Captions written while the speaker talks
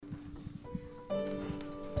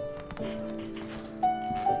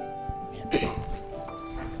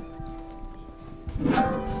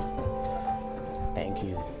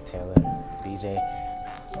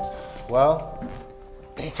DJ. Well,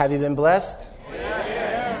 have you been blessed?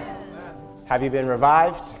 Yeah. Have you been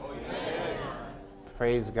revived? Yeah.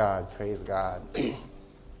 Praise God, praise God.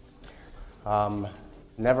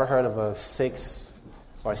 Never heard of a 6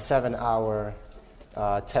 or 7 hour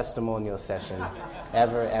testimonial session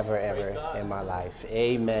ever in my life.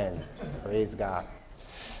 Amen. Praise God.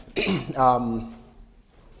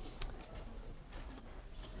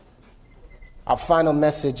 Our final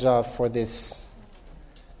message for this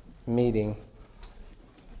meeting,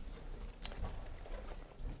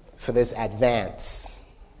 for this advance,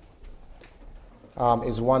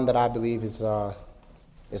 is one that I believe is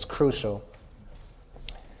crucial.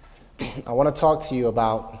 I want to talk to you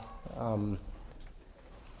about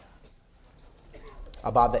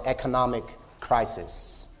the economic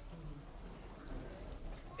crisis.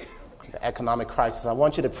 The economic crisis. I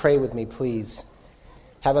want you to pray with me, please.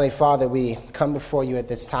 Heavenly Father, we come before you at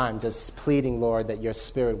this time just pleading, Lord, that your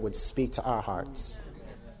Spirit would speak to our hearts.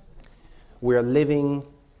 We are living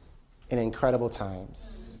in incredible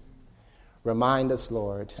times. Remind us,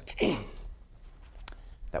 Lord,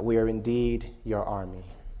 that we are indeed your army,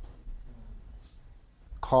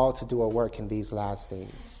 called to do a work in these last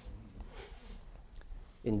days.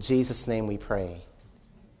 In Jesus' name we pray.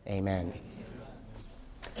 Amen.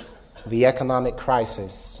 The economic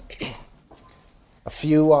crisis. A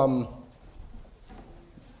few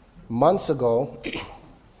months ago,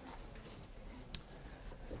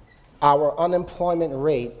 our unemployment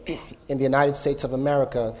rate in the United States of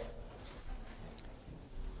America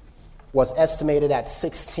was estimated at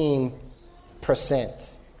 16%,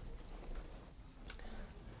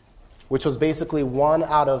 which was basically 1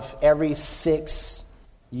 out of every 6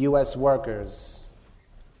 U.S. workers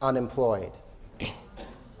unemployed.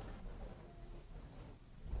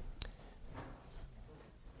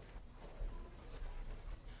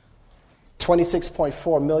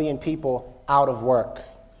 26.4 million people out of work.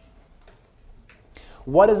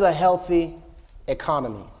 What is a healthy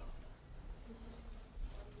economy?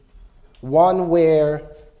 One where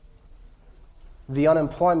the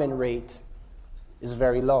unemployment rate is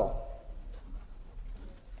very low.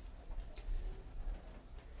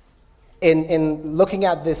 In looking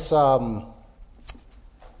at this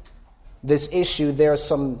issue, there are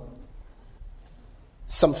some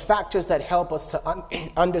factors that help us to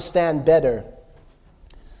understand better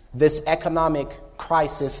this economic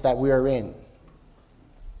crisis that we are in.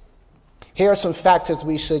 Here are some factors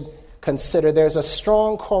we should consider. There's a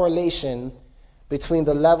strong correlation between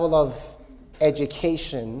the level of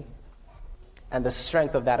education and the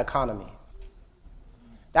strength of that economy.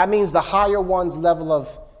 That means the higher one's level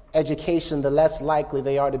of education, the less likely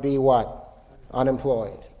they are to be what?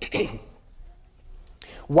 Unemployed.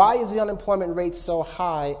 Why is the unemployment rate so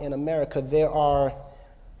high in America? There are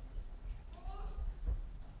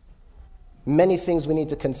many things we need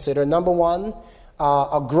to consider. Number one,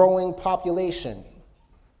 a growing population.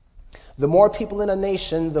 The more people in a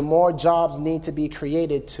nation, the more jobs need to be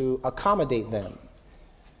created to accommodate them.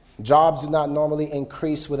 Jobs do not normally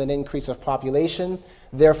increase with an increase of population.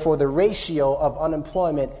 Therefore, the ratio of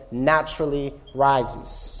unemployment naturally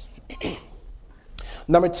rises.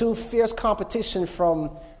 Number two, fierce competition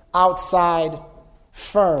from outside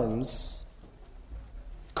firms,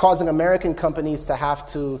 causing American companies to have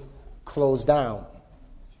to close down.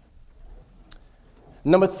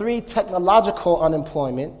 Number three, technological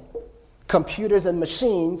unemployment. Computers and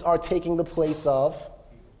machines are taking the place of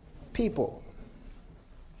people.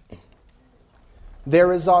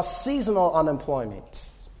 There is our seasonal unemployment.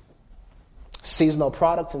 Seasonal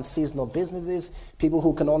products and seasonal businesses, people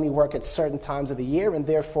who can only work at certain times of the year, and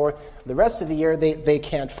therefore the rest of the year they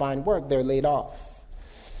can't find work. They're laid off.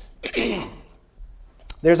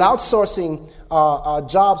 There's outsourcing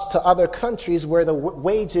jobs to other countries where the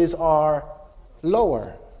wages are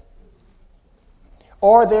lower.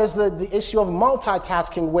 Or there's the issue of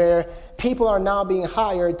multitasking, where people are now being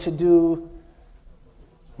hired to do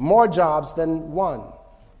more jobs than one.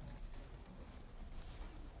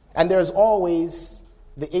 And there's always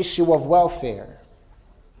the issue of welfare.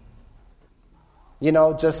 You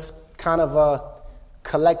know, just kind of a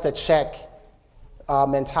collect a check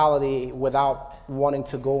mentality without wanting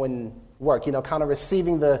to go and work. You know, kind of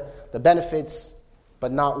receiving the benefits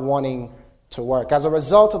but not wanting to work. As a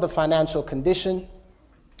result of the financial condition,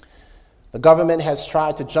 the government has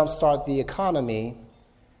tried to jumpstart the economy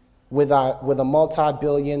with a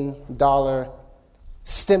multi-billion-dollar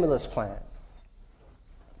stimulus plan.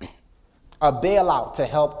 A bailout to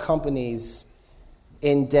help companies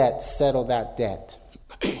in debt settle that debt.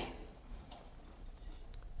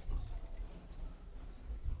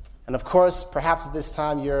 And of course, perhaps at this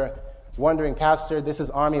time you're wondering, Pastor, this is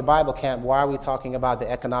Army Bible Camp. Why are we talking about the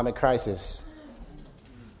economic crisis?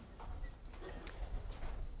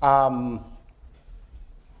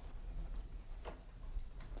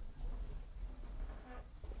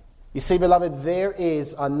 You see, beloved, there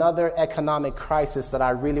is another economic crisis that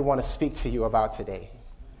I really want to speak to you about today.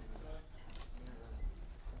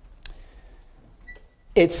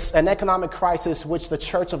 It's an economic crisis which the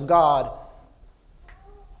Church of God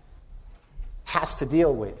has to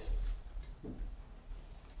deal with.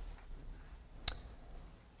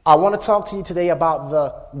 I want to talk to you today about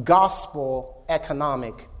the gospel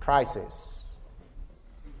economic crisis.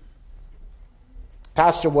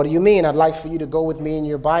 Pastor, what do you mean? I'd like for you to go with me in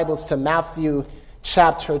your Bibles to Matthew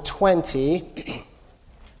chapter 20.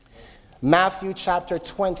 Matthew chapter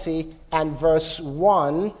 20 and verse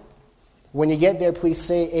 1. When you get there, please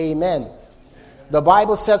say amen. The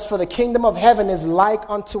Bible says, "For the kingdom of heaven is like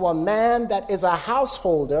unto a man that is a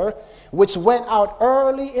householder, which went out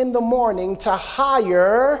early in the morning to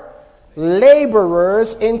hire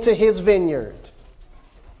laborers into his vineyard."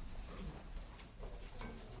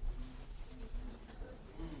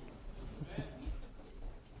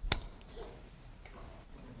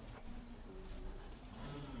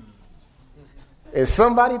 Is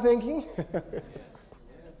somebody thinking?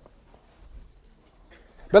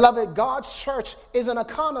 Beloved, God's church is an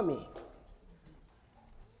economy.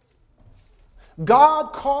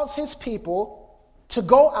 God calls his people to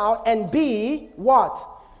go out and be what?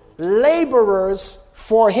 Laborers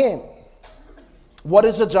for him. What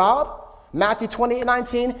is the job? Matthew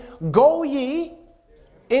 28:19, "Go ye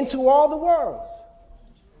into all the world."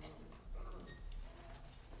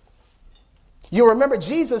 You remember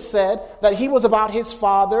Jesus said that he was about his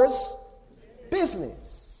Father's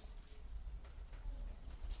business.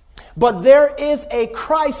 But there is a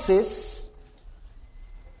crisis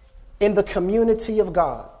in the community of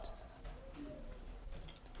God.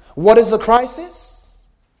 What is the crisis?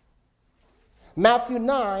 Matthew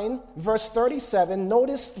 9, verse 37.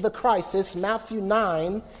 Notice the crisis. Matthew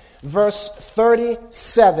 9, verse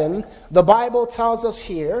 37. The Bible tells us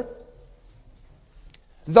here,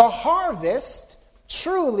 "The harvest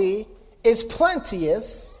truly is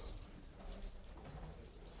plenteous,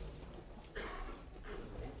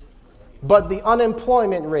 but the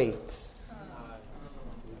unemployment rate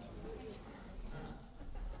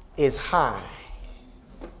is high."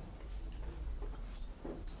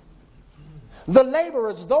 The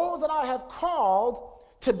laborers, those that I have called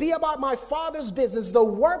to be about my Father's business, the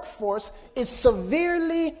workforce is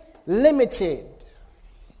severely limited.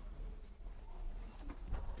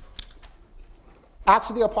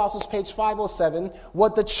 Acts of the Apostles, page 507.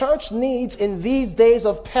 What the church needs in these days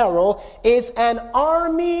of peril is an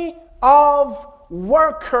army of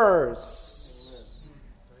workers.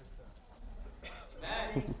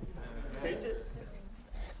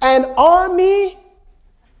 An army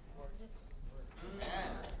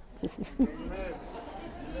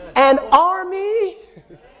an army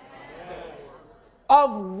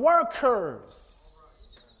of workers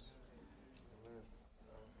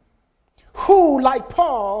who, like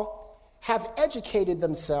Paul, have educated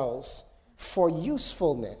themselves for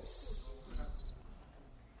usefulness.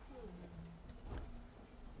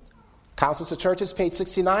 Counsels to Churches, page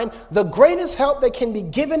 69. The greatest help that can be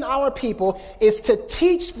given our people is to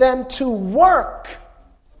teach them to work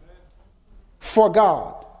for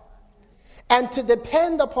God and to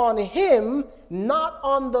depend upon him, not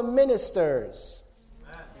on the ministers.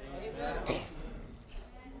 Amen.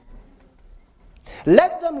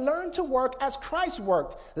 Let them learn to work as Christ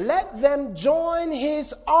worked. Let them join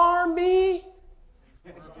his army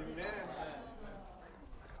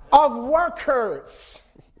of workers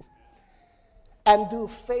and do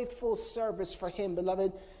faithful service for him.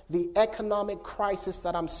 Beloved, the economic crisis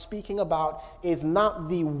that I'm speaking about is not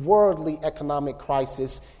the worldly economic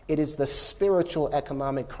crisis. It is the spiritual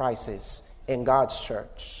economic crisis in God's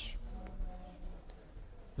church.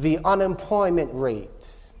 The unemployment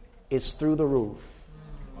rate is through the roof.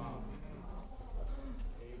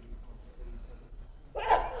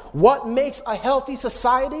 What makes a healthy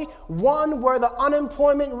society? One where the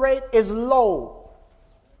unemployment rate is low.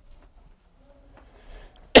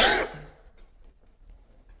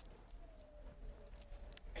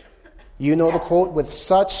 You know the quote, "With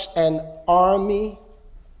such an army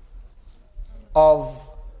of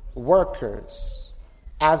workers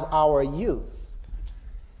as our youth,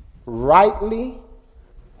 rightly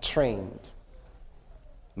trained,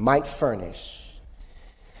 might furnish.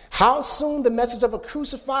 How soon the message of a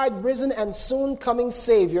crucified, risen, and soon coming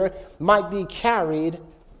Savior might be carried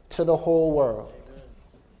to the whole world."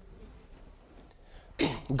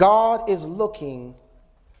 God is looking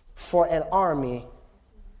for an army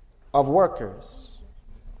of workers.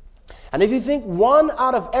 And if you think 1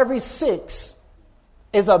 out of every 6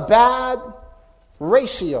 is a bad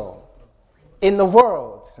ratio in the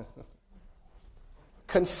world,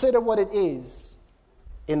 consider what it is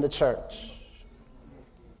in the church.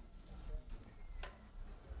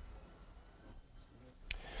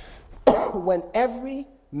 When every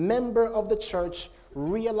member of the church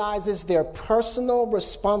realizes their personal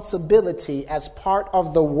responsibility as part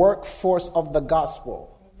of the workforce of the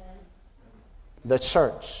gospel, the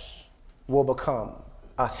church will become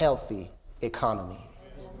a healthy economy.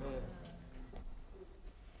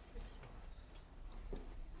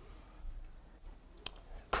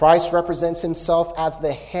 Christ represents himself as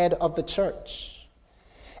the head of the church,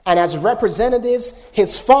 and as representatives,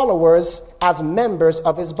 his followers as members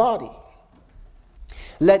of his body.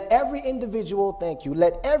 Let every individual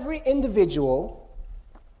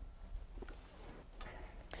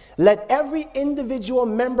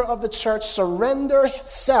member of the church surrender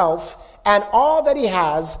self and all that he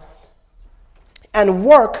has and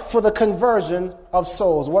work for the conversion of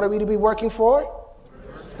souls. What are we to be working for?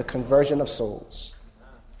 The conversion of souls.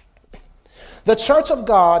 The church of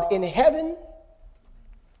God in heaven,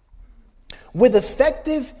 with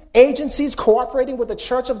effective agencies cooperating with the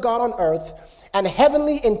church of God on earth, and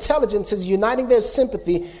heavenly intelligences uniting their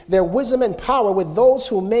sympathy, their wisdom and power with those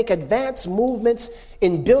who make advanced movements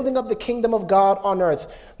in building up the kingdom of God on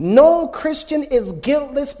earth. No Christian is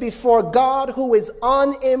guiltless before God who is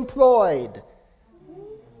unemployed.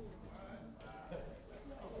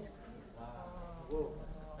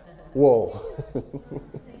 Whoa.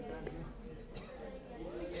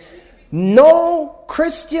 No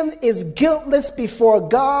Christian is guiltless before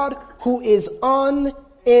God who is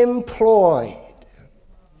unemployed.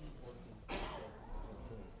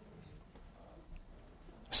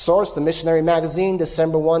 Source, the Missionary Magazine,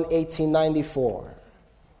 December 1, 1894.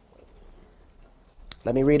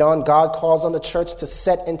 Let me read on. God calls on the church to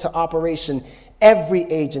set into operation every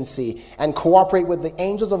agency and cooperate with the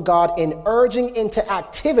angels of God in urging into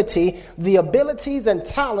activity the abilities and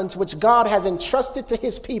talents which God has entrusted to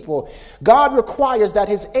his people. God requires that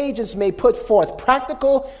his agents may put forth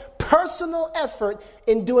practical, personal effort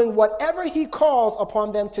in doing whatever he calls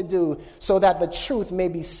upon them to do, so that the truth may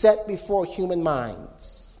be set before human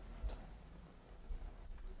minds.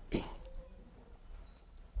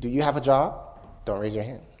 Do you have a job? Don't raise your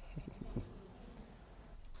hand.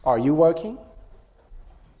 Are you working?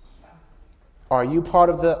 Are you part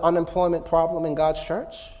of the unemployment problem in God's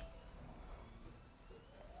church?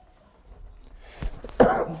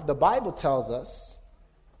 The Bible tells us,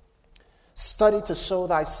 study to show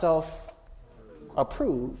thyself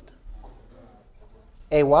approved.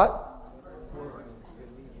 A what?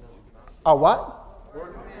 A what?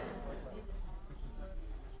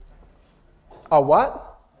 A what?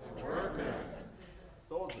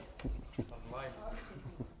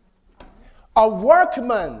 A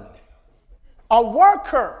workman, a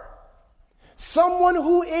worker, someone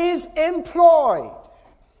who is employed.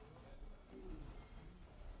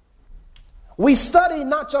 We study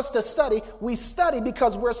not just to study, we study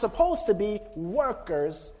because we're supposed to be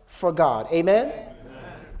workers for God. Amen? Amen.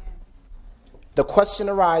 The question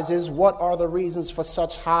arises, what are the reasons for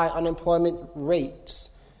such high unemployment rates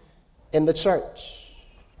in the church?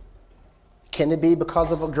 Can it be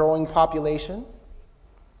because of a growing population?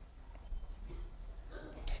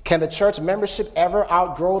 Can the church membership ever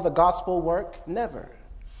outgrow the gospel work? Never.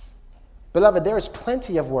 Beloved, there is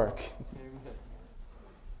plenty of work.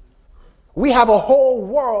 We have a whole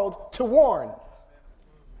world to warn.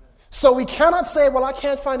 So we cannot say, well, I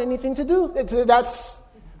can't find anything to do. We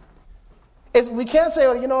can't say,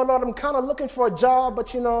 well, Lord, I'm kind of looking for a job,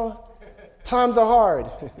 but, times are hard.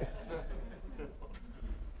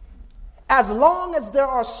 As long as there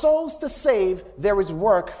are souls to save, there is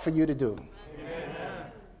work for you to do.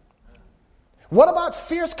 What about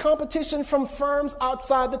fierce competition from firms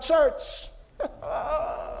outside the church?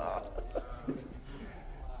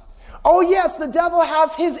 Oh, yes, the devil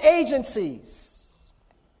has his agencies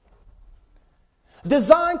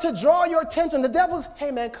designed to draw your attention. The devil's,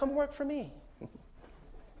 hey, man, come work for me.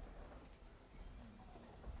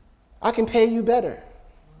 I can pay you better.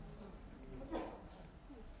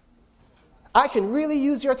 I can really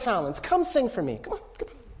use your talents. Come sing for me. Come on. Come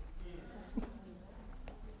on.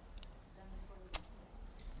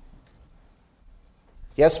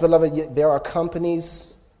 Yes, beloved, there are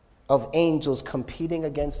companies of angels competing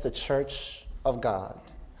against the church of God.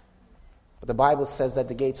 But the Bible says that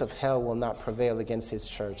the gates of hell will not prevail against his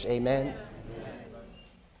church. Amen? Amen.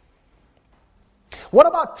 What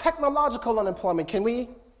about technological unemployment? Can we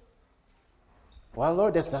Well,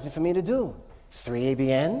 Lord, there's nothing for me to do. 3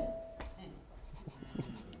 ABN?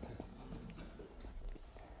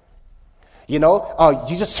 You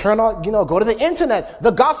just turn on, go to the internet.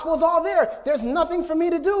 The gospel is all there. There's nothing for me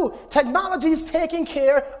to do. Technology is taking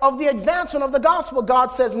care of the advancement of the gospel.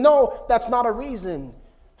 God says, no, that's not a reason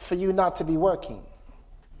for you not to be working.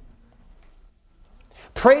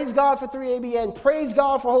 Praise God for 3ABN. Praise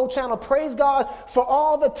God for Whole Channel. Praise God for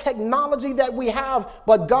all the technology that we have.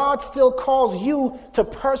 But God still calls you to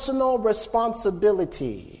personal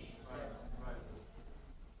responsibility.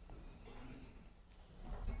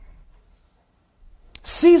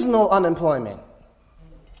 Seasonal unemployment.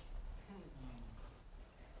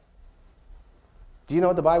 Do you know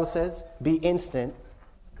what the Bible says? Be instant.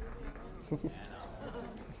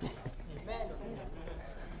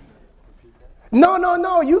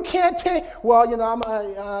 No, you can't take,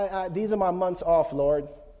 these are my months off, Lord.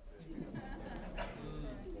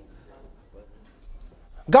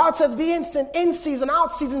 God says be instant, in season,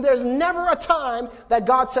 out season. There's never a time that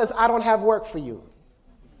God says, I don't have work for you.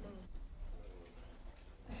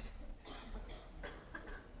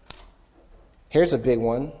 Here's a big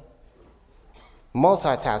one.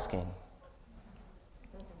 Multitasking.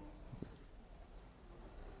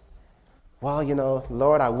 Well,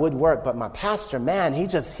 Lord, I would work, but my pastor, man,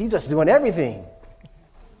 he's just doing everything.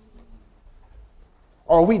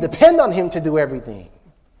 Or we depend on him to do everything.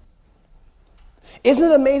 Isn't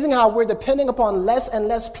it amazing how we're depending upon less and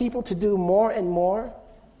less people to do more and more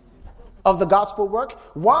of the gospel work?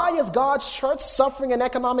 Why is God's church suffering an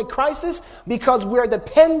economic crisis? Because we're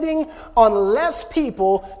depending on less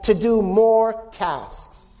people to do more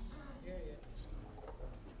tasks.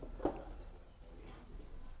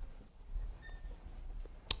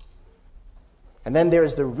 And then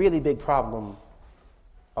there's the really big problem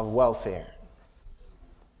of welfare.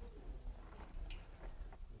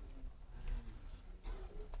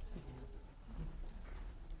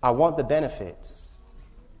 I want the benefits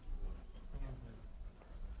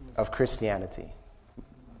of Christianity,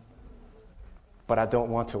 but I don't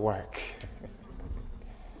want to work.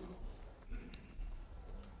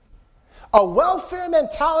 A welfare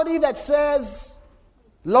mentality that says,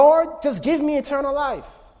 Lord, just give me eternal life.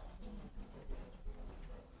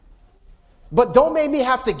 But don't make me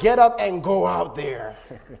have to get up and go out there.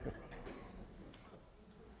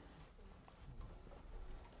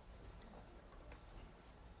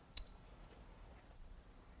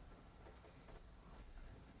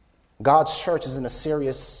 God's church is in a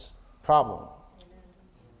serious problem.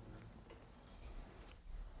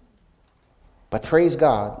 But praise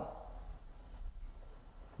God,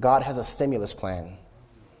 God has a stimulus plan.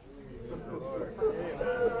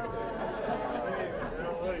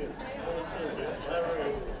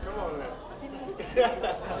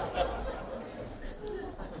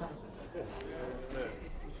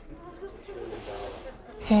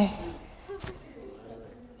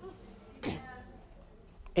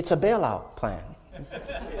 It's a bailout plan.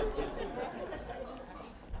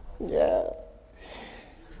 Yeah.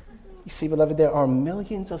 You see, beloved, there are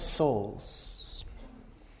millions of souls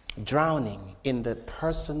drowning in the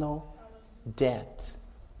personal debt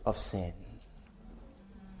of sin,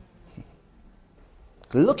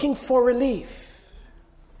 looking for relief.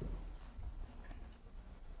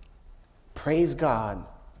 Praise God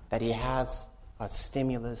that He has a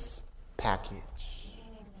stimulus package.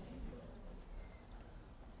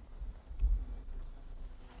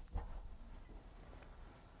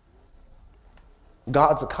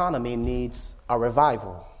 God's economy needs a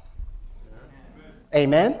revival.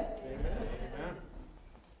 Amen? Amen?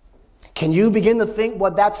 Can you begin to think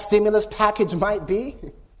what that stimulus package might be?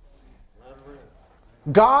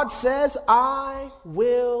 God says, I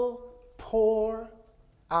will pour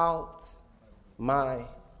out my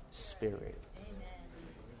Spirit.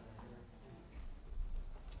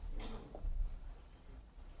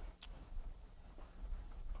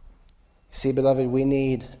 See, beloved, we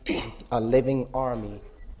need a living army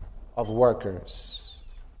of workers.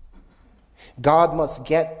 God must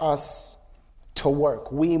get us to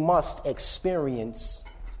work. We must experience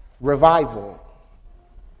revival.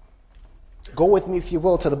 Go with me, if you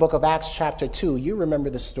will, to the book of Acts chapter 2. You remember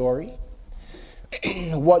the story.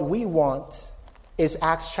 What we want is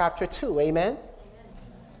Acts chapter 2. Amen?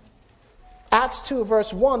 Acts 2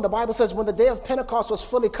 verse 1, the Bible says, when the day of Pentecost was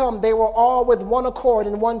fully come, they were all with one accord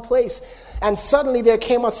in one place. And suddenly there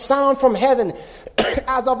came a sound from heaven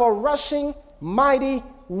as of a rushing mighty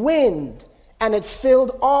wind, and it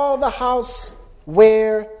filled all the house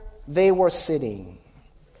where they were sitting.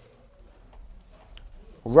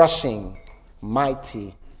 Rushing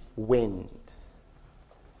mighty wind.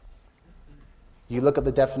 You look at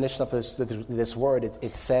the definition of this word, it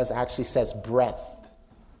actually says breath.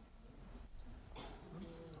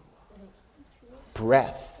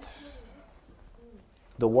 Breath.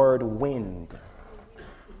 The word wind.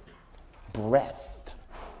 Breath.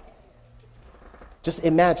 Just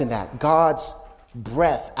imagine that. God's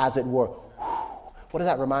breath, as it were. What does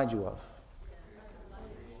that remind you of?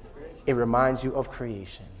 It reminds you of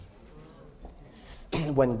creation.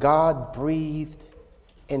 When God breathed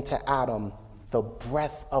into Adam the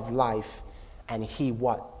breath of life, and he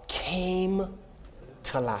what? Came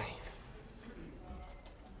to life.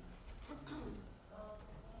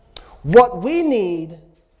 What we need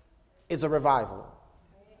is a revival.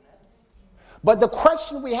 But the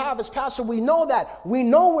question we have is, Pastor, we know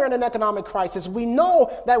we're in an economic crisis. We know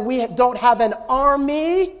that we don't have an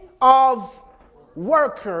army of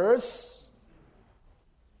workers.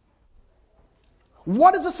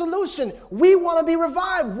 What is the solution? We want to be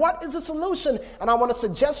revived. What is the solution? And I want to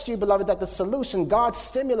suggest to you, beloved, that the solution, God's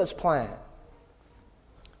stimulus plan,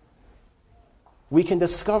 we can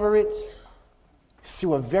discover it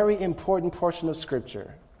through a very important portion of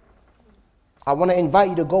Scripture. I want to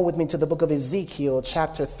invite you to go with me to the book of Ezekiel,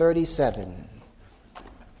 chapter 37.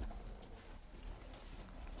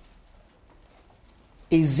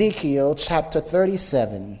 Ezekiel, chapter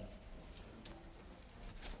 37.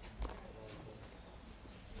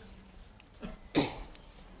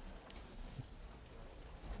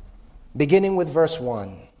 Beginning with verse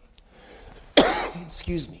 1.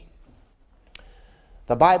 Excuse me.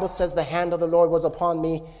 The Bible says, the hand of the Lord was upon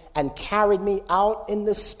me and carried me out in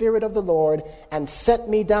the spirit of the Lord and set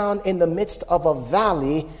me down in the midst of a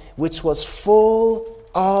valley which was full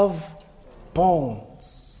of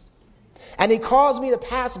bones. And he caused me to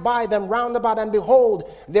pass by them round about, and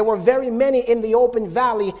behold, there were very many in the open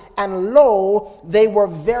valley, and lo, they were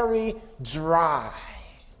very dry.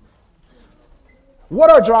 What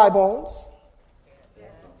are dry bones?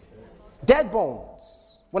 Dead bones.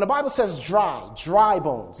 When the Bible says dry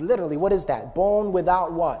bones, literally, what is that? Bone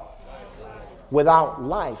without what? Without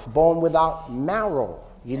life. Bone without marrow.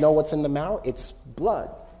 You know what's in the marrow? It's blood.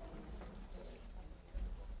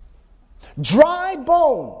 Dry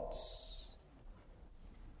bones.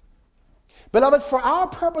 Beloved, for our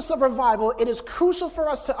purpose of revival, it is crucial for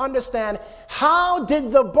us to understand, how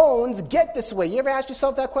did the bones get this way? You ever ask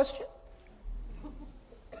yourself that question?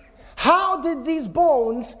 How did these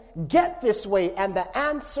bones get this way? And the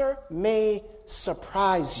answer may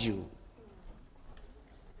surprise you.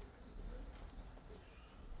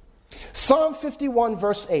 Psalm 51,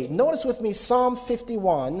 verse 8. Notice with me Psalm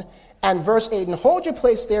 51 and verse 8. And hold your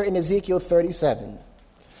place there in Ezekiel 37.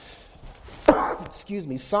 Excuse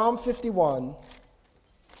me. Psalm 51.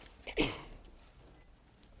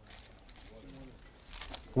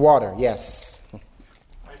 Water, yes.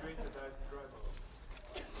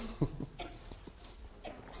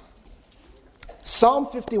 Psalm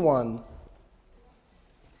 51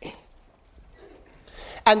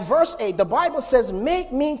 and verse 8, the Bible says,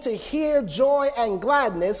 make me to hear joy and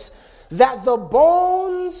gladness, that the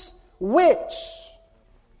bones which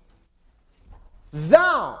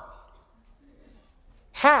thou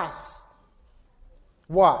hast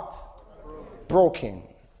what? Broken,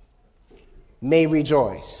 may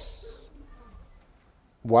rejoice.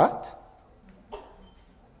 What?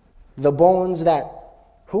 The bones that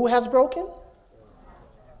who has broken?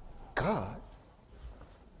 God.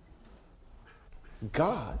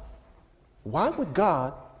 God. Why would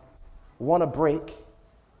God want to break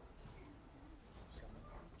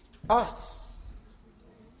us?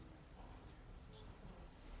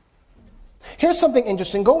 Here's something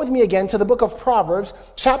interesting. Go with me again to the book of Proverbs,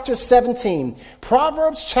 chapter 17.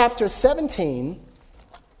 Proverbs, chapter 17.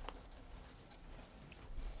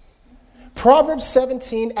 Proverbs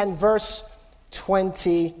 17 and verse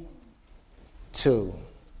 22.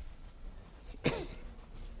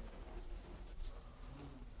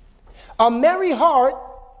 A merry heart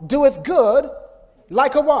doeth good,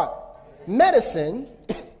 like a what? Medicine.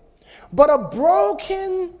 But a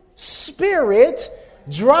broken spirit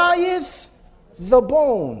drieth the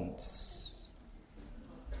bones.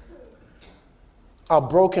 A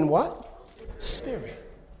broken what? Spirit.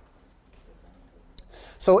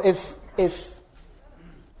 So if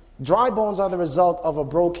dry bones are the result of a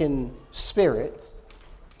broken spirit,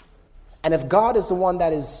 and if God is the one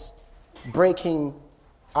that is breaking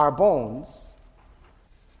our bones,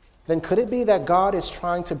 then could it be that God is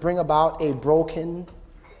trying to bring about a broken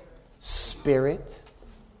spirit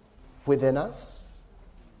within us?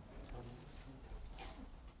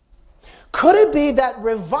 Could it be that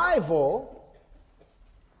revival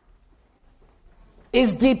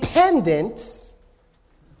is dependent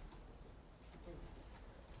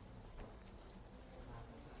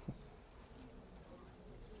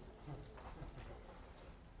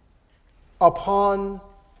upon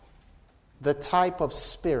the type of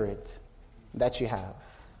spirit that you have.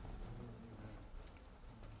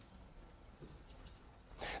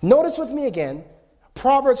 Notice with me again,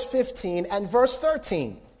 Proverbs 15 and verse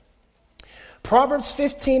 13. Proverbs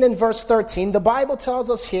 15 and verse 13, the Bible tells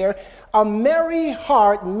us here, a merry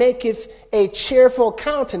heart maketh a cheerful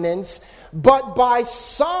countenance, but by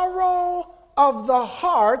sorrow of the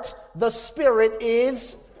heart the spirit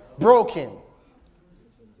is broken.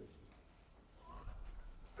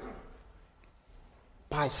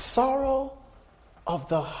 By sorrow of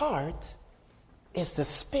the heart is the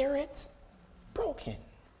spirit broken.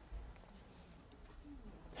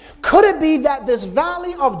 Could it be that this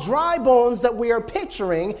valley of dry bones that we are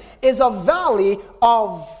picturing is a valley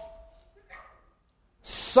of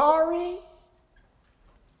sorry,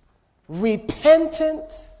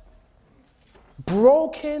 repentant,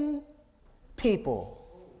 broken people?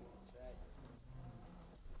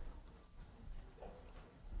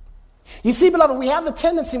 You see, beloved, we have the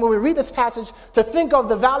tendency when we read this passage to think of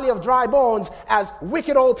the valley of dry bones as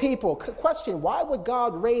wicked old people. Question, why would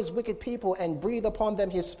God raise wicked people and breathe upon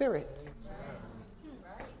them his spirit?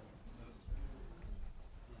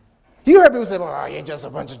 You heard people say, oh, you're just a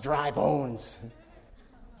bunch of dry bones.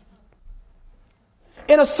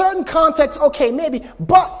 In a certain context, okay, maybe,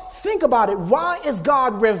 but think about it. Why is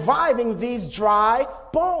God reviving these dry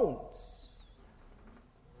bones?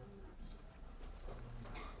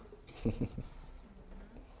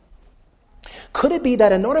 Could it be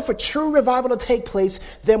that in order for true revival to take place,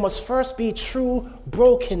 there must first be true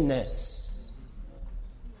brokenness?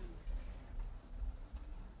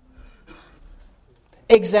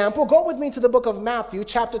 Example, go with me to the book of Matthew,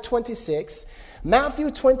 chapter 26. Matthew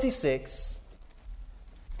 26.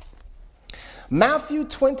 Matthew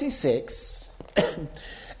 26.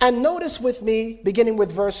 And notice with me, beginning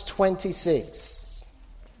with verse 26.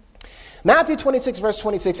 Matthew 26, verse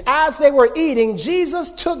 26. As they were eating,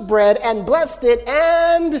 Jesus took bread and blessed it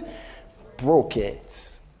and broke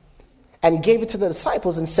it and gave it to the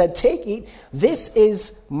disciples and said, take, eat. This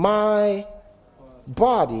is my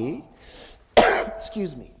body.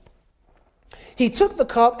 Excuse me. He took the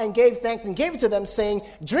cup and gave thanks and gave it to them, saying,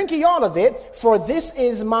 drink ye all of it, for this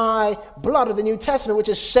is my blood of the New Testament, which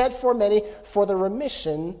is shed for many for the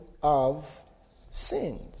remission of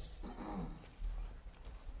sins.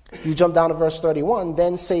 You jump down to verse 31.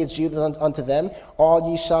 Then says Jesus unto them,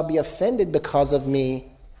 all ye shall be offended because of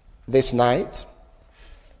me this night.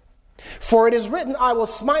 For it is written, I will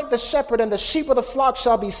smite the shepherd, and the sheep of the flock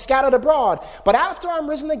shall be scattered abroad. But after I am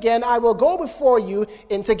risen again, I will go before you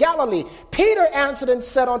into Galilee. Peter answered and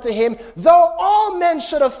said unto him, though all men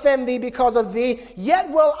should offend thee because of thee, yet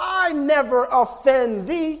will I never offend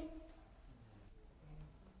thee.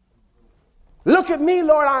 Look at me,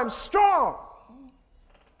 Lord, I am strong.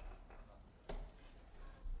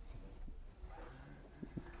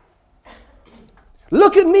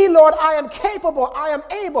 Look at me, Lord, I am capable, I am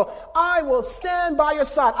able, I will stand by your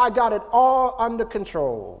side. I got it all under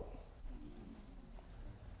control.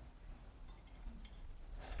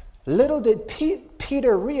 Little did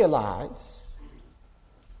Peter realize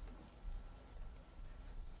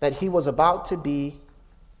that he was about to be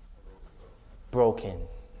broken.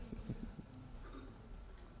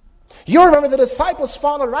 You remember the disciples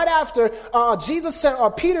followed right after Jesus said, or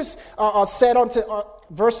Peter said unto,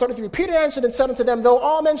 verse 33, Peter answered and said unto them, though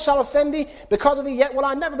all men shall offend thee because of thee, yet will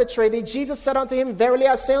I never betray thee. Jesus said unto him, verily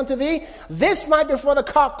I say unto thee, this night before the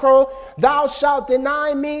cock crow, thou shalt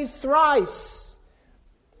deny me thrice.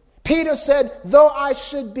 Peter said, though I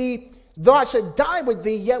should die with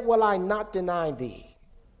thee, yet will I not deny thee.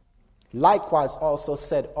 Likewise also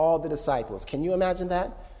said all the disciples. Can you imagine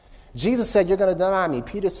that? Jesus said, you're going to deny me.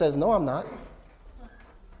 Peter says, no, I'm not. I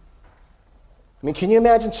mean, can you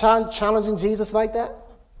imagine challenging Jesus like that?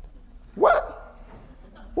 What?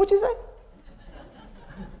 What'd you say?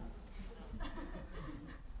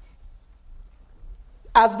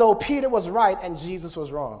 As though Peter was right and Jesus was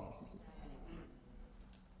wrong.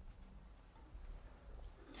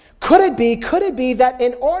 Could it be that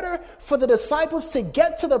in order for the disciples to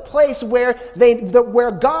get to the place where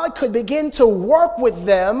God could begin to work with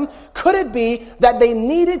them, could it be that they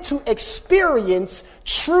needed to experience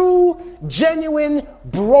true, genuine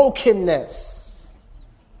brokenness?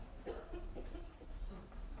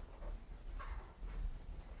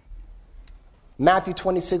 Matthew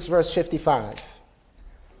 26, verse 55.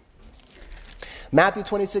 Matthew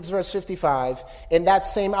 26, verse 55, in that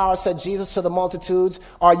same hour said Jesus to the multitudes,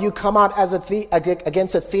 are you come out as a thief,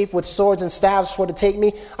 against a thief with swords and staves for to take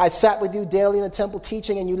me? I sat with you daily in the temple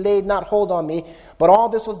teaching, and you laid not hold on me. But all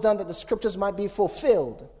this was done that the scriptures might be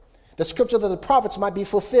fulfilled. the scripture of the prophets might be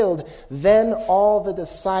fulfilled. Then all the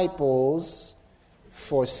disciples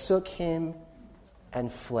forsook him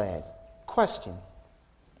and fled. Question: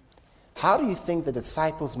 how do you think the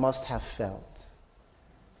disciples must have felt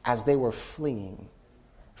as they were fleeing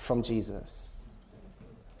from Jesus?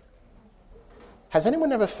 Has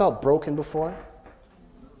anyone ever felt broken before?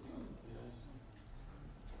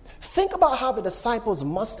 Think about how the disciples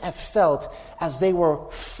must have felt as they were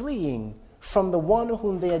fleeing from the one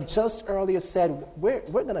whom they had just earlier said, we're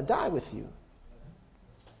going to die with you.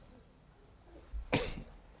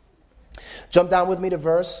 Jump down with me to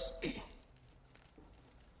verse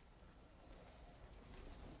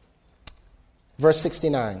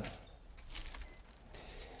 69.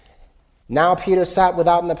 Now Peter sat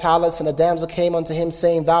without in the palace, and a damsel came unto him,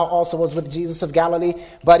 saying, Thou also was with Jesus of Galilee.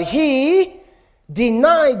 But he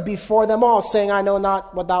denied before them all, saying, I know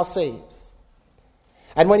not what thou sayest.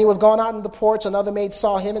 And when he was gone out in the porch, another maid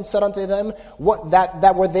saw him and said unto them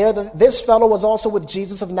that were there, This fellow was also with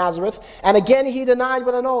Jesus of Nazareth. And again he denied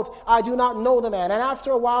with an oath, I do not know the man. And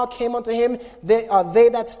after a while came unto him they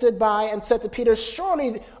that stood by, and said to Peter,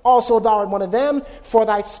 Surely also thou art one of them, for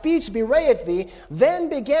thy speech bewrayeth thee. Then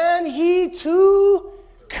began he to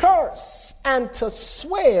curse and to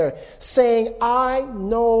swear, saying, I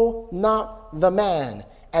know not the man.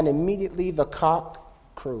 And immediately the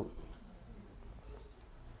cock crowed.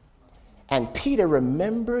 And Peter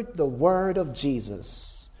remembered the word of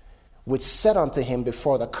Jesus, which said unto him,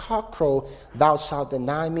 Before the cock crow, thou shalt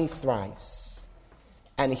deny me thrice.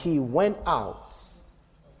 And he went out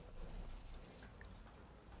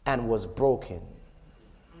and was broken.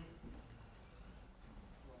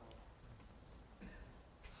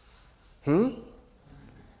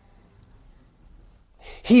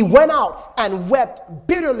 He went out and wept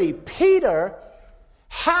bitterly. Peter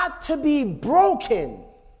had to be broken.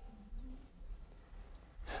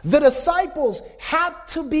 The disciples had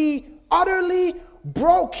to be utterly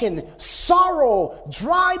broken. Sorrow,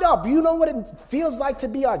 dried up. You know what it feels like to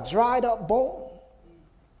be a dried up bone?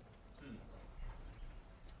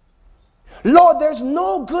 Lord, there's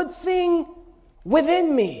no good thing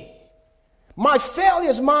within me. My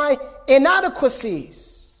failures, my inadequacies.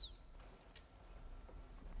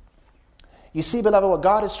 You see, beloved, what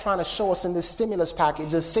God is trying to show us in this stimulus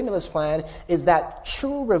package, this stimulus plan, is that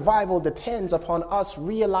true revival depends upon us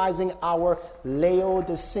realizing our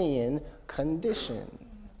Laodicean condition.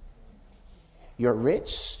 You're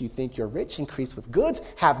rich, you think you're rich, increased with goods,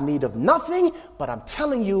 have need of nothing, but I'm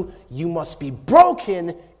telling you, you must be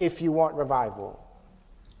broken if you want revival.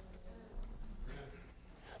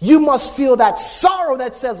 You must feel that sorrow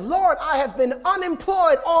that says, Lord, I have been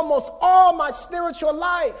unemployed almost all my spiritual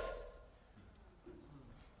life.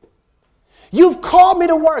 You've called me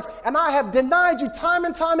to work, and I have denied you time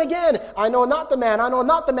and time again. I know not the man. I know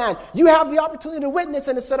not the man. You have the opportunity to witness,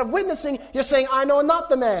 and instead of witnessing, you're saying, I know not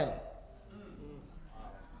the man.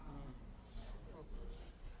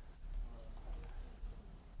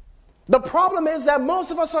 The problem is that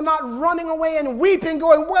most of us are not running away and weeping,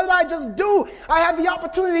 going, what did I just do? I had the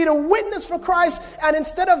opportunity to witness for Christ, and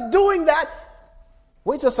instead of doing that,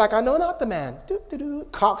 we're just like, I know not the man. Doo-doo-doo.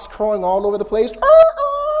 Cocks crowing all over the place.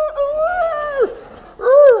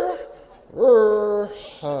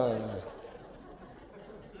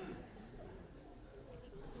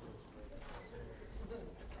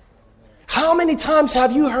 How many times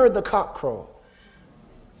have you heard the cock crow?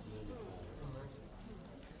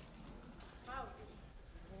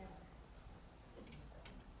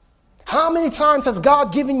 How many times has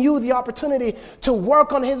God given you the opportunity to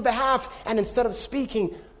work on his behalf, and instead of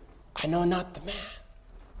speaking, I know not the man?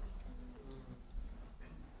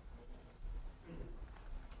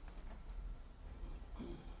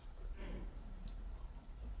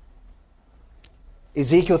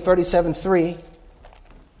 Ezekiel 37:3.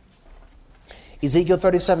 Ezekiel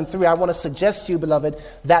 37:3, I want to suggest to you, beloved,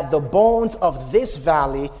 that the bones of this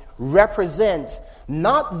valley represent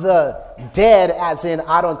not the dead as in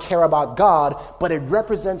I don't care about God, but it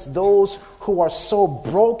represents those who are so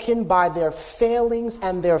broken by their failings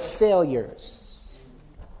and their failures.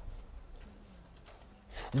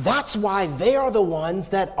 That's why they are the ones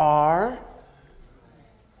that are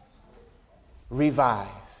revived.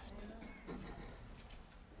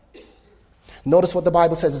 Notice what the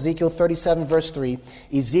Bible says, Ezekiel 37, verse 3.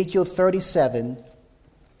 Ezekiel 37,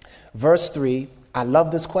 verse 3. I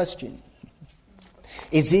love this question.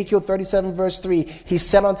 Ezekiel 37, verse 3. He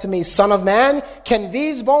said unto me, Son of man, can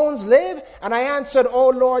these bones live? And I answered, O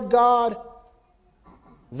Lord God,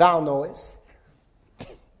 thou knowest.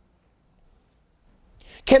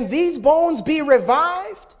 Can these bones be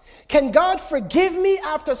revived? Can God forgive me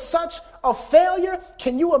after such a failure?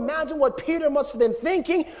 Can you imagine what Peter must have been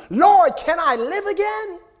thinking? Lord, can I live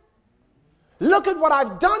again? Look at what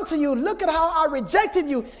I've done to you. Look at how I rejected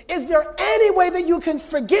you. Is there any way that you can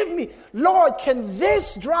forgive me? Lord, can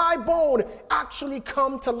this dry bone actually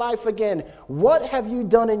come to life again? What have you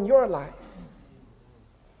done in your life?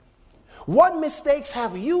 What mistakes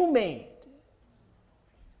have you made?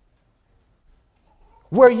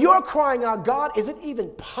 Where you're crying out, God, is it even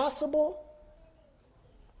possible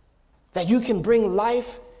that you can bring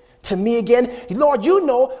life to me again? Lord, you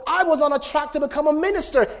know, I was on a track to become a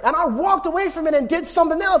minister and I walked away from it and did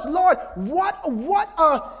something else. Lord,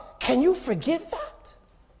 can you forgive that?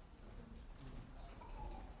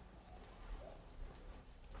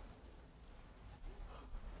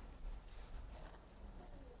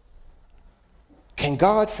 Can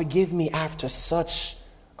God forgive me after such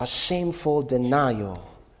a shameful denial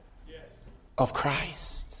of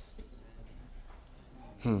Christ?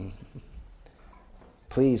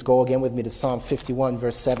 Please go again with me to Psalm 51,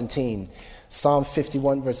 verse 17. Psalm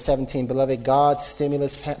 51, verse 17. Beloved, God's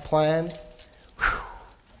stimulus plan,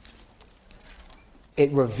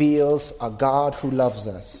 it reveals a God who loves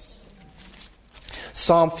us.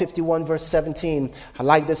 Psalm 51, verse 17. I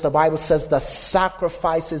like this. The Bible says the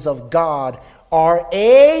sacrifices of God are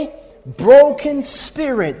a broken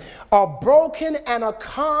spirit, a broken and a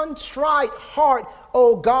contrite heart,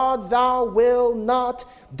 O God, thou wilt not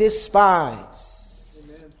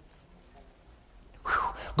despise. Amen.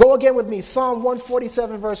 Go again with me. Psalm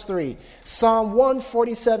 147 verse 3. Psalm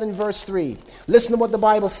 147 verse 3. Listen to what the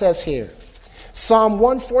Bible says here. Psalm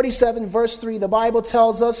 147 verse 3, the Bible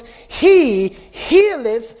tells us, He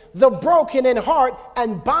healeth the broken in heart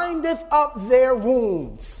and bindeth up their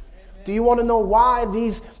wounds. Do you want to know why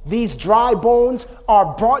these dry bones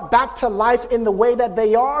are brought back to life in the way that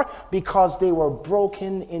they are? Because they were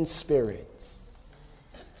broken in spirit.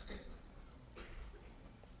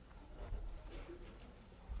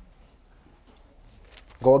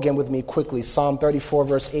 Go again with me quickly. Psalm 34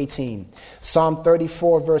 verse 18. Psalm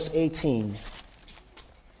 34 verse 18.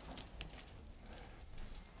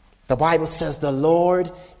 The Bible says the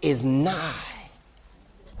Lord is nigh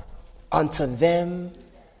unto them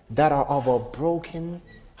that are of a broken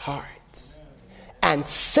heart, and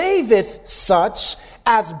saveth such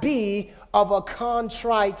as be of a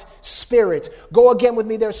contrite spirit. Go again with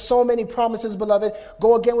me. There's so many promises, beloved.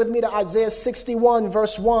 Go again with me to Isaiah 61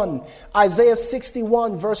 verse 1. Isaiah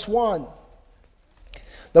 61 verse 1.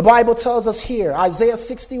 The Bible tells us here, Isaiah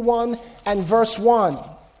 61 and verse 1.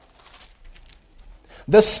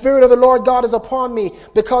 The Spirit of the Lord God is upon me,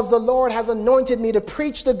 because the Lord has anointed me to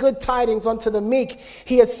preach the good tidings unto the meek.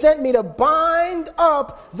 He has sent me to bind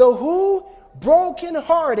up the who?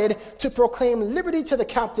 Brokenhearted, to proclaim liberty to the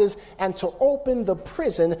captives, and to open the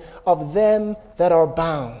prison of them that are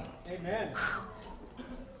bound. Amen.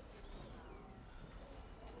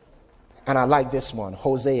 And I like this one,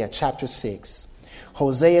 Hosea chapter 6.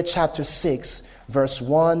 Hosea chapter 6, verse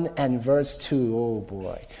 1 and verse 2. Oh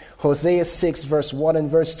boy. Hosea 6, verse 1 and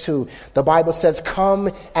verse 2. The Bible says,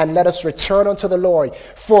 Come and let us return unto the Lord.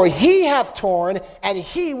 For he hath torn, and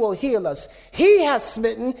he will heal us. He hath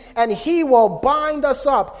smitten, and he will bind us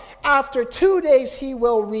up. After 2 days he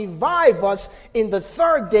will revive us. In the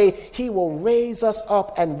third day he will raise us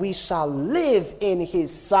up, and we shall live in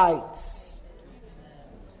his sight.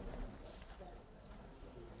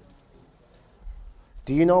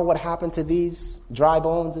 Do you know what happened to these dry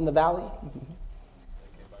bones in the valley?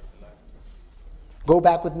 Go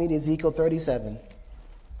back with me to Ezekiel 37.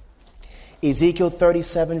 Ezekiel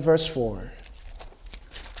 37 verse 4.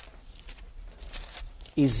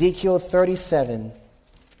 Ezekiel 37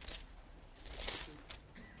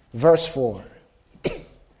 verse 4.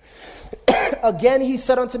 Again he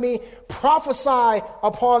said unto me, Prophesy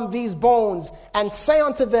upon these bones, and say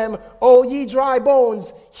unto them, O ye dry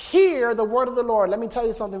bones, hear the word of the Lord. Let me tell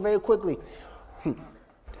you something very quickly.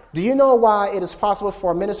 Do you know why it is possible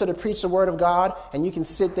for a minister to preach the word of God and you can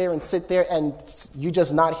sit there and you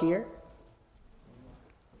just not hear?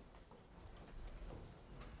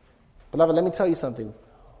 Beloved, let me tell you something.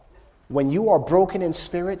 When you are broken in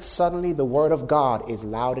spirit, suddenly the word of God is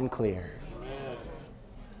loud and clear. Amen.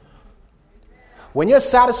 When you're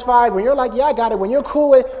satisfied, when you're like, yeah, I got it. When you're cool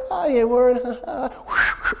with, oh yeah, word,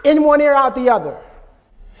 in one ear, out the other.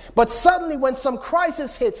 But suddenly when some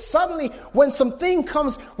crisis hits, suddenly when something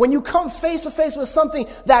comes, when you come face to face with something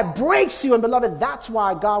that breaks you, and beloved, that's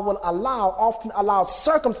why God will often allow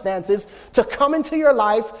circumstances to come into your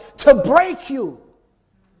life to break you.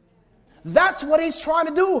 That's what he's trying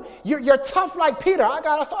to do. You're tough like Peter.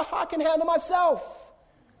 I can handle myself.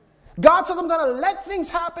 God says, I'm going to let things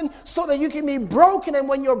happen so that you can be broken. And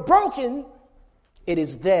when you're broken, it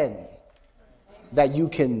is then that you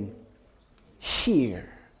can hear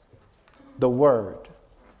the word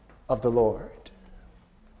of the Lord.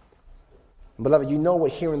 Beloved, you know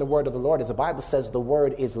what hearing the word of the Lord is. The Bible says the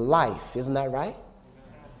word is life. Isn't that right?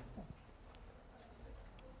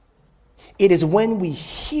 It is when we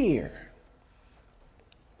hear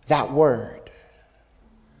that word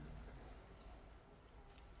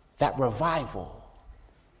that revival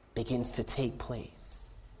begins to take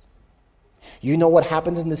place. You know what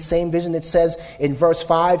happens in the same vision? It says in verse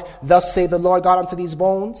 5, thus saith the Lord God unto these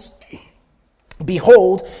bones,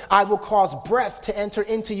 behold, I will cause breath to enter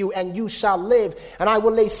into you, and you shall live. And I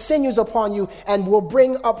will lay sinews upon you, and will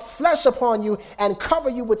bring up flesh upon you, and cover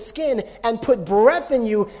you with skin, and put breath in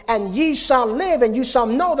you, and ye shall live, and you shall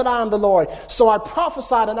know that I am the Lord. So I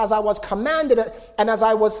prophesied, and as I was commanded, and as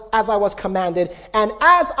I was commanded, and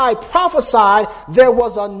as I prophesied, there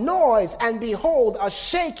was a noise, and behold, a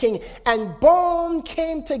shaking, and bone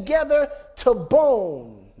came together to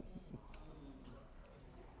bone.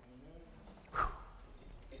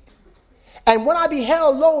 And when I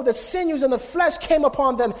beheld, lo, the sinews and the flesh came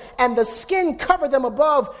upon them, and the skin covered them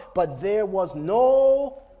above, but there was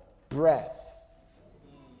no breath.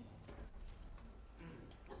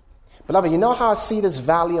 Beloved, you know how I see this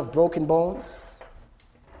valley of broken bones?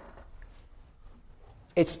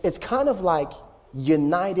 It's kind of like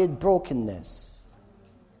united brokenness.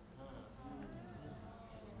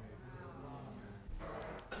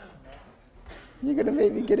 You're going to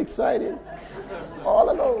make me get excited all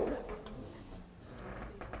alone.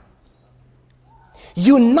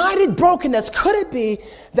 United brokenness. Could it be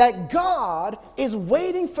that God is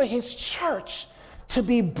waiting for his church to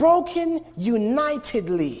be broken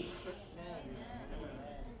unitedly?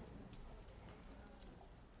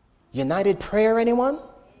 United prayer, anyone?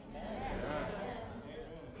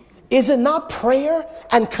 Is it not prayer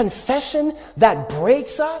and confession that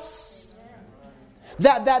breaks us?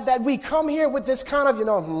 That we come here with this kind of,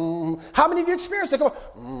 how many of you experienced it? Come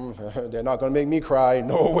on, they're not going to make me cry.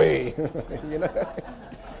 No way.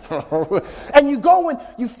 And you go and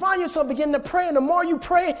you find yourself beginning to pray, and the more you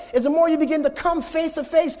pray is the more you begin to come face to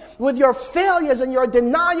face with your failures and your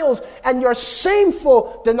denials and your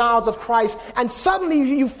shameful denials of Christ. And suddenly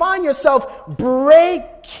you find yourself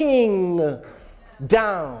breaking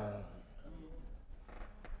down.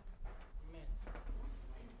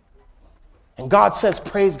 And God says,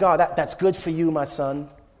 praise God, that's good for you, my son.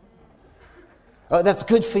 That's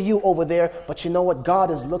good for you over there. But you know what?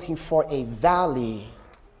 God is looking for a valley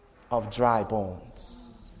of dry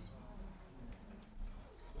bones.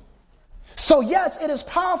 So yes, it is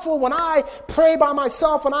powerful when I pray by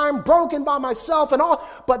myself and I'm broken by myself and all.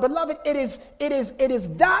 But beloved, it is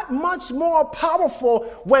that much more powerful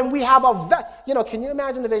when we have can you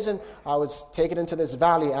imagine the vision? I was taken into this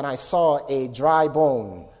valley and I saw a dry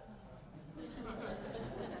bone.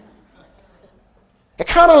 It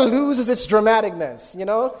kind of loses its dramaticness,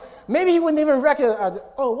 Maybe he wouldn't even recognize,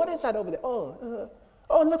 what is that over there?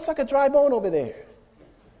 It looks like a dry bone over there.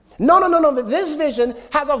 No. This vision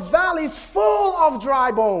has a valley full of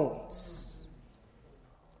dry bones.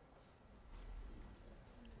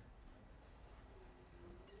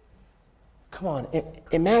 Come on,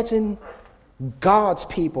 imagine God's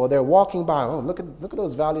people. They're walking by. Oh, look at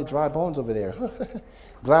those valley of dry bones over there.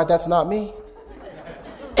 Glad that's not me.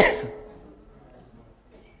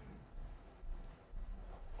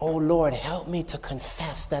 Oh, Lord, help me to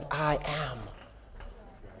confess that I am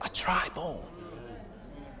a dry bone.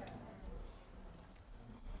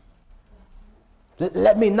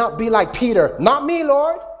 Let me not be like Peter. Not me,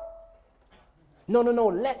 Lord. No.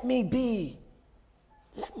 Let me be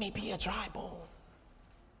a dry bone.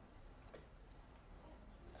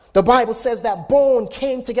 The Bible says that bone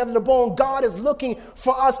came together to bone. God is looking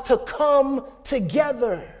for us to come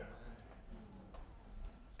together.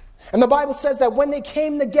 And the Bible says that when they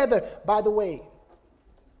came together, by the way,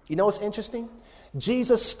 you know what's interesting?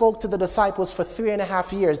 Jesus spoke to the disciples for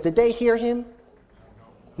 3.5 years. Did they hear him?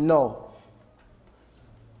 No.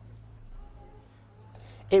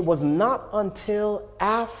 It was not until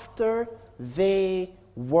after they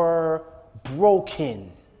were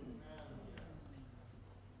broken.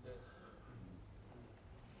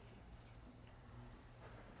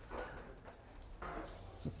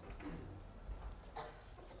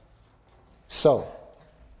 So,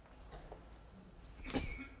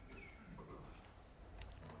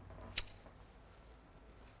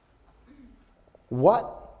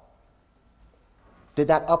 what did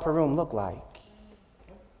that upper room look like?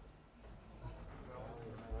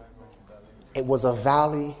 It was a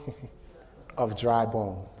valley of dry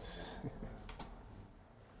bones.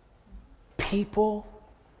 people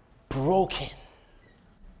broken.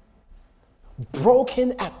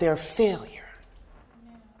 Broken at their failure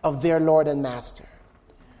of their Lord and Master.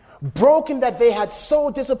 Broken that they had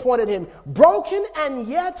so disappointed him. Broken and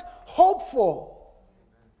yet hopeful.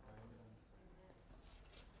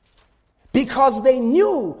 Because they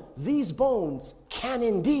knew these bones can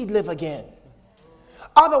indeed live again.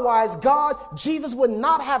 Otherwise, Jesus would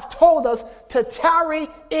not have told us to tarry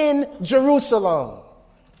in Jerusalem.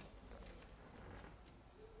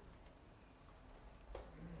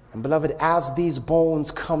 And beloved, as these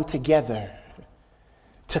bones come together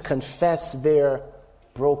to confess their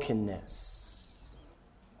brokenness,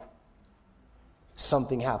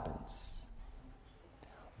 something happens.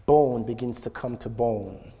 Bone begins to come to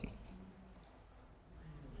bone.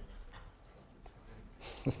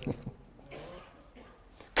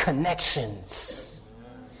 Connections.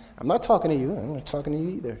 I'm not talking to you. I'm not talking to you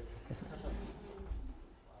either.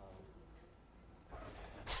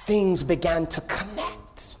 Things began to connect.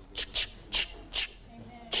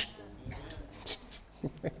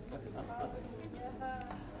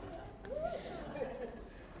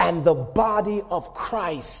 And the body of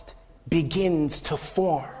Christ begins to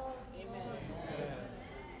form.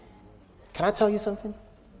 Can I tell you something?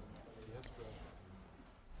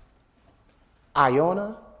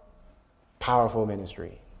 Iona, powerful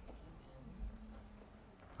ministry.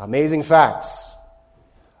 Amazing Facts,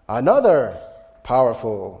 another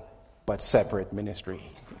powerful but separate ministry.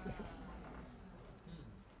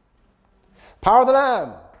 Power of the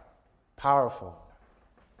Lamb, powerful,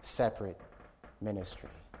 separate ministry.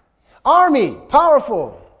 Army,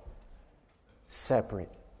 powerful,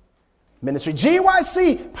 separate ministry.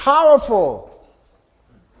 GYC, powerful,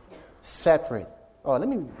 separate. Oh, let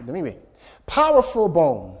me read. Powerful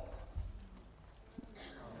bone.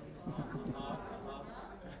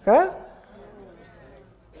 Huh?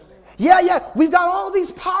 Yeah, we've got all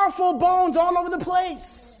these powerful bones all over the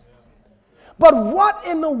place. But what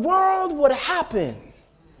in the world would happen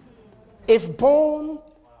if bone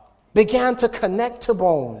began to connect to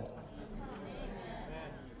bone?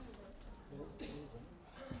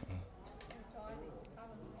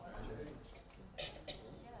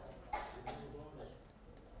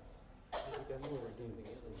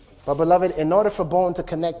 But beloved, in order for bone to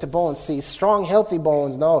connect to bone, see, strong, healthy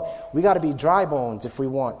bones, no, we got to be dry bones if we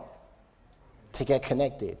want to get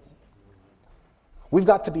connected. We've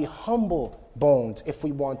got to be humble bones if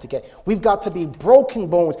we want to get. We've got to be broken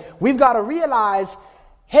bones. We've got to realize,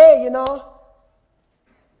 hey,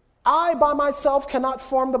 I by myself cannot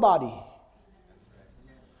form the body.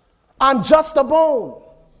 I'm just a bone.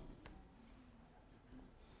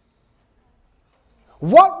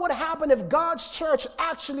 What would happen if God's church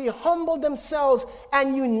actually humbled themselves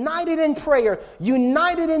and united in prayer,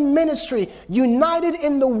 united in ministry, united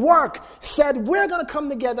in the work, said we're going to come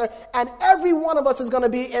together and every one of us is going to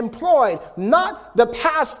be employed, not the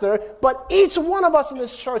pastor, but each one of us in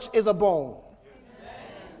this church is a bone.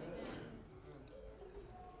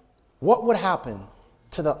 What would happen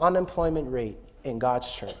to the unemployment rate in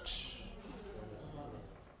God's church?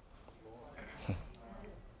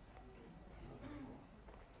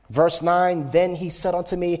 Verse 9, then he said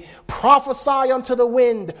unto me, prophesy unto the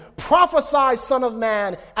wind, prophesy, son of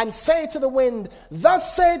man, and say to the wind,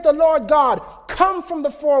 thus saith the Lord God, come from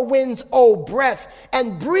the four winds, O breath,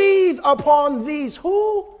 and breathe upon these,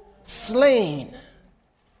 who? Slain,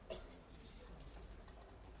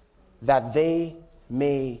 that they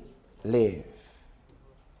may live.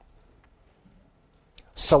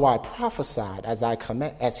 So I prophesied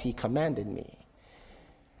as he commanded me.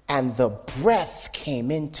 And the breath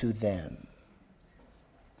came into them,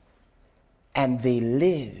 and they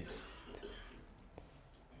lived,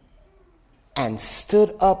 and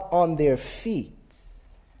stood up on their feet,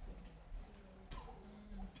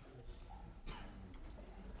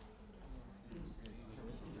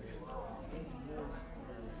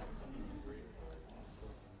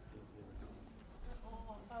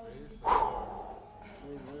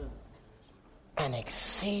 an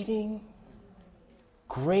exceeding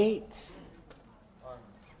great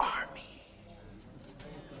army.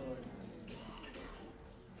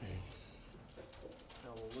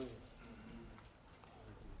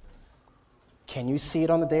 Can you see it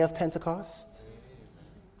on the day of Pentecost?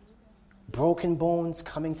 Broken bones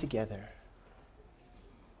coming together,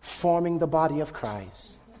 forming the body of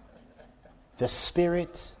Christ. The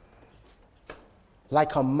Spirit,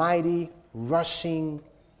 like a mighty rushing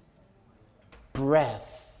breath,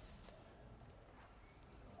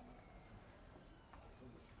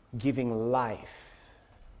 giving life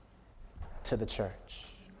to the church.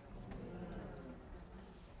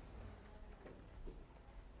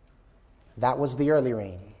 That was the early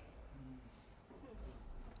rain.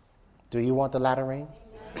 Do you want the latter rain?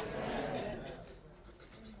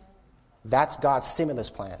 That's God's stimulus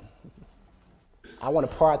plan. I want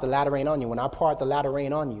to pour out the latter rain on you. When I pour out the latter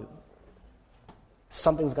rain on you,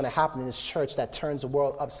 something's going to happen in this church that turns the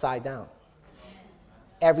world upside down.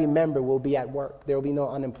 Every member will be at work. There will be no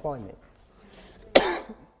unemployment.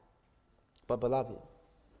 But beloved,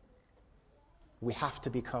 we have to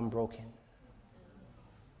become broken.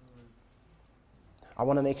 I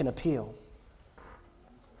want to make an appeal.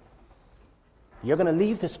 You're going to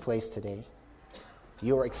leave this place today.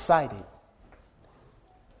 You're excited.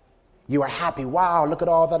 You are happy. Wow, look at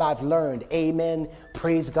all that I've learned. Amen.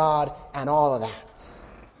 Praise God and all of that.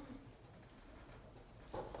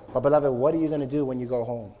 But beloved, what are you going to do when you go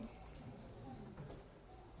home?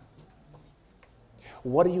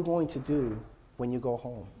 What are you going to do when you go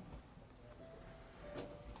home?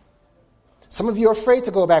 Some of you are afraid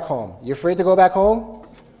to go back home. You're afraid to go back home?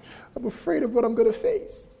 I'm afraid of what I'm going to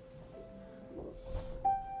face.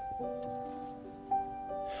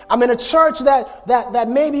 I'm in a church that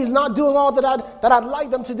maybe is not doing all that I'd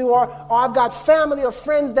like them to do, or I've got family or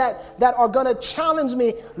friends that are going to challenge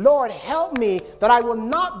me. Lord, help me that I will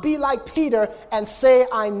not be like Peter and say,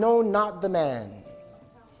 I know not the man.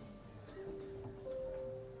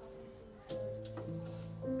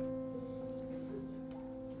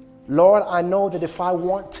 Lord, I know that if I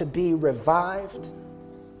want to be revived,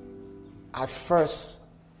 I first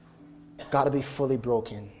got to be fully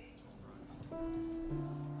broken.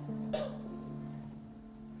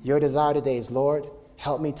 Your desire today is, Lord,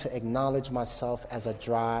 help me to acknowledge myself as a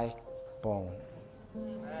dry bone.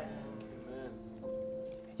 Amen.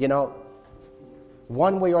 You know,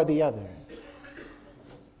 one way or the other,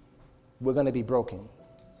 we're going to be broken.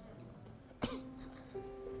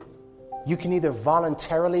 You can either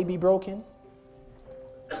voluntarily be broken.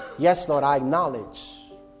 Yes, Lord, I acknowledge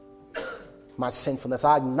my sinfulness.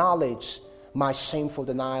 I acknowledge my shameful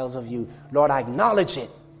denials of you. Lord, I acknowledge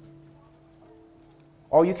it.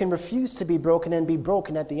 Or you can refuse to be broken and be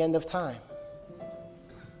broken at the end of time.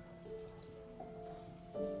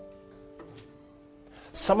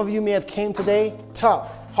 Some of you may have came today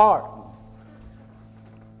tough, hard.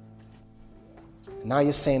 Now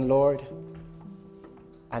you're saying, Lord,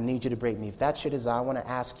 I need you to break me. If that's your desire, I want to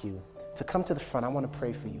ask you to come to the front. I want to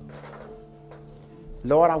pray for you.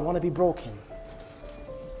 Lord, I want to be broken.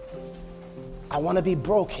 I want to be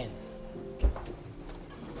broken.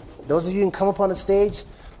 Those of you who can come up on the stage,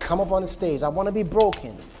 come up on the stage. I want to be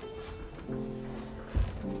broken.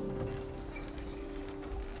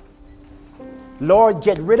 Lord,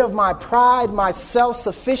 get rid of my pride, my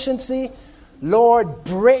self-sufficiency. Lord,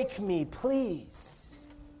 break me, please.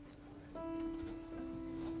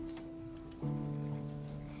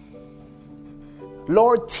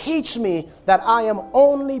 Lord, teach me that I am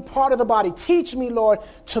only part of the body. Teach me, Lord,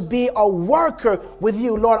 to be a worker with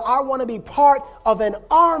you. Lord, I want to be part of an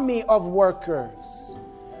army of workers.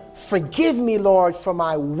 Forgive me, Lord, for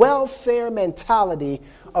my welfare mentality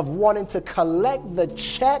of wanting to collect the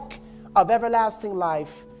check of everlasting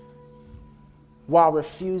life while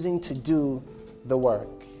refusing to do the work.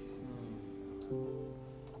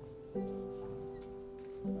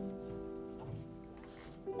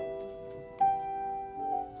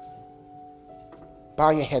 Bow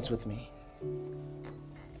your heads with me.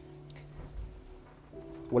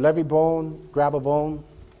 Will every bone grab a bone?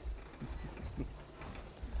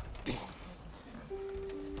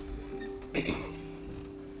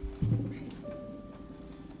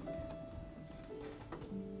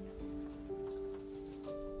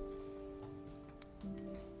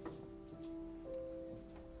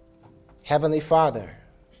 Heavenly Father,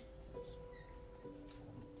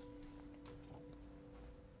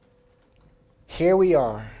 here we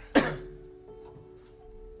are,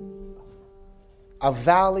 a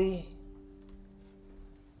valley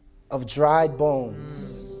of dried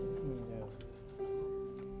bones.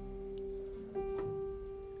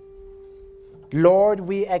 Lord,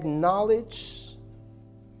 we acknowledge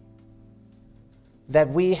that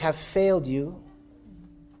we have failed you.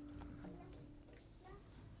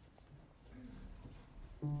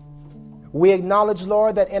 We acknowledge,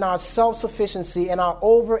 Lord, that in our self-sufficiency and our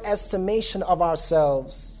overestimation of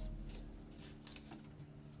ourselves,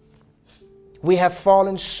 we have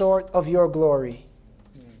fallen short of your glory.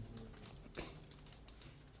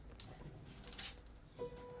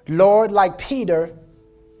 Lord, like Peter,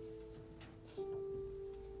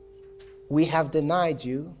 we have denied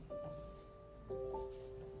you.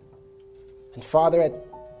 And Father,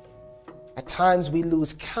 at times we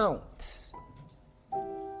lose count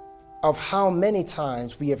of how many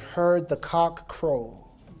times we have heard the cock crow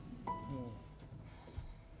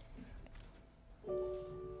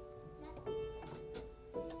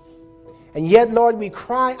And yet, Lord, we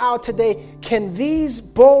cry out today, can these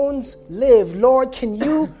bones live? Lord, can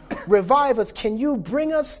you revive us? Can you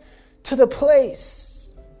bring us to the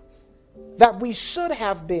place that we should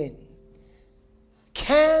have been?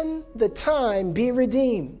 Can the time be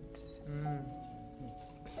redeemed?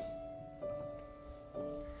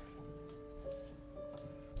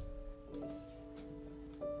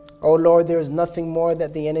 Oh Lord, there is nothing more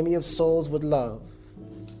that the enemy of souls would love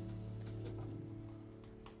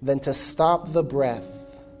than to stop the breath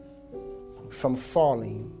from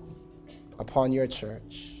falling upon your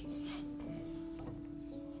church.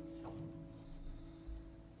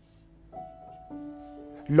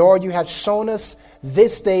 Lord, you have shown us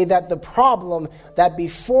this day that the problem that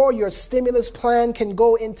before your stimulus plan can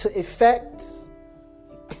go into effect,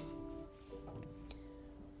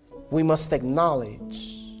 we must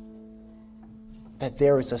acknowledge that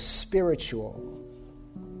there is a spiritual,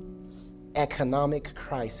 economic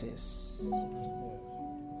crisis.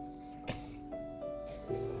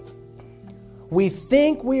 We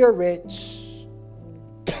think we are rich,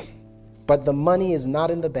 but the money is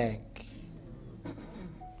not in the bank.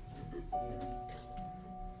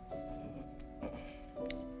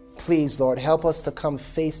 Please, Lord, help us to come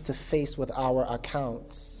face to face with our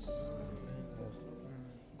accounts.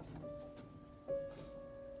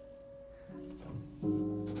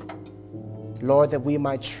 Lord, that we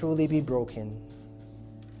might truly be broken.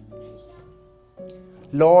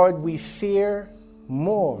 Lord, we fear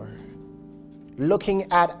more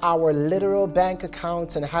looking at our literal bank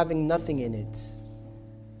accounts and having nothing in it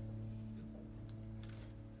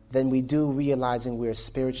than we do realizing we're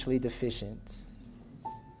spiritually deficient.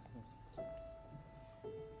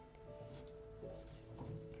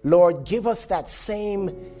 Lord, give us that same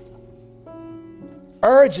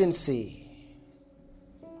urgency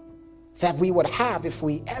that we would have if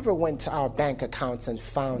we ever went to our bank accounts and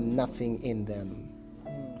found nothing in them.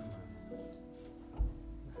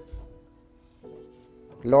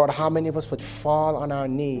 Lord, how many of us would fall on our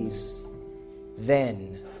knees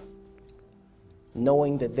then,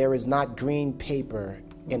 knowing that there is not green paper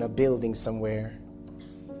in a building somewhere?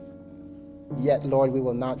 Yet, Lord, we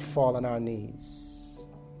will not fall on our knees,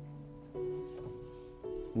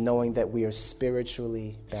 knowing that we are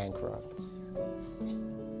spiritually bankrupt.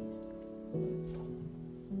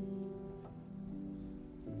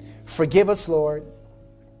 Forgive us, Lord.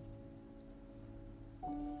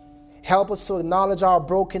 Help us to acknowledge our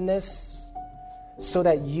brokenness so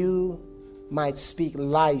that you might speak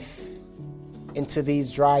life into these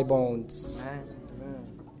dry bones.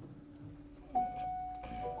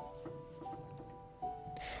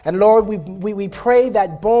 And Lord, we pray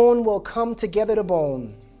that bone will come together to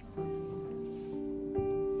bone.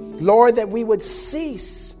 Lord, that we would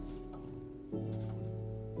cease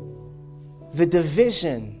the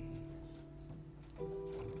division,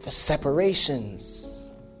 the separations,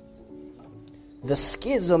 the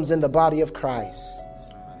schisms in the body of Christ.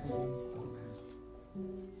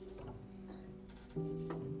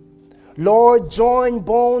 Lord, join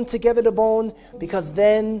bone together to bone, because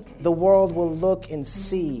then the world will look and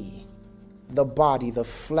see the body, the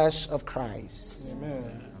flesh of Christ.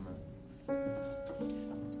 Amen.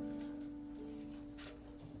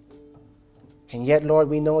 And yet, Lord,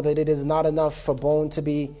 we know that it is not enough for bone to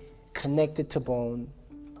be connected to bone,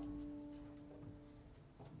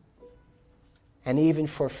 and even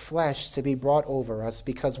for flesh to be brought over us,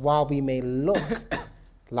 because while we may look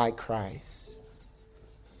like Christ,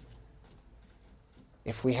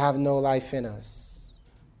 if we have no life in us,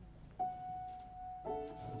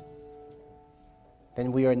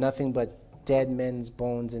 then we are nothing but dead men's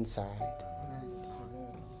bones inside.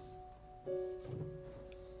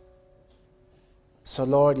 So,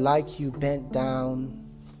 Lord, like you bent down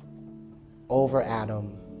over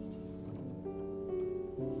Adam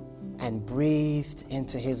and breathed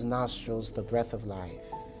into his nostrils the breath of life,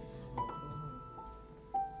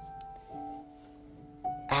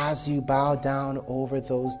 as you bow down over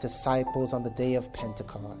those disciples on the day of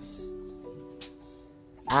Pentecost,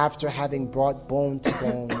 after having brought bone to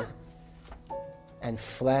bone and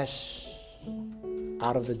flesh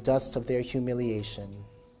out of the dust of their humiliation,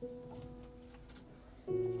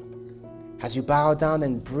 as you bow down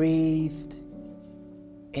and breathed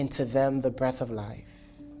into them the breath of life,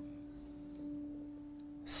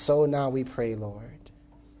 so now we pray, Lord,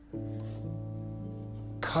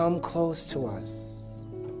 come close to us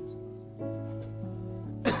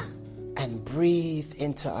and breathe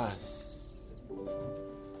into us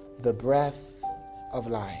the breath of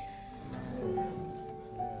life.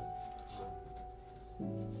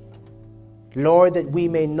 Lord, that we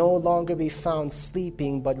may no longer be found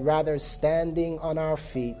sleeping, but rather standing on our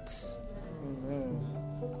feet,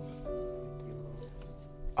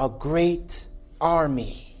 A great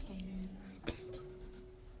army.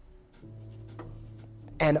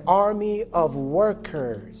 An army of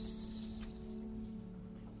workers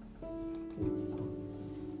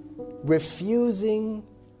refusing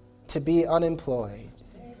to be unemployed.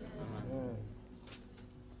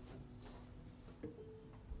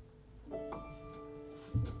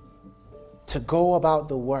 To go about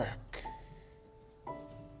the work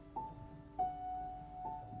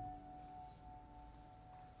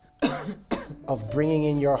of bringing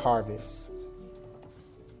in your harvest.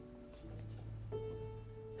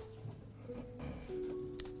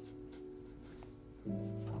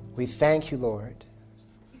 We thank you, Lord,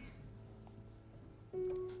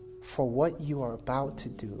 for what you are about to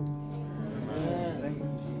do.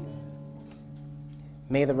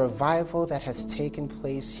 May the revival that has taken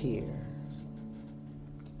place here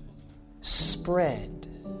spread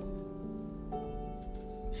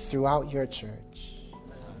throughout your church.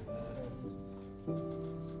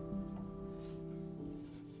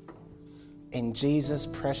 In Jesus'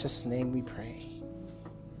 precious name we pray.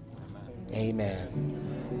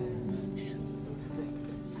 Amen.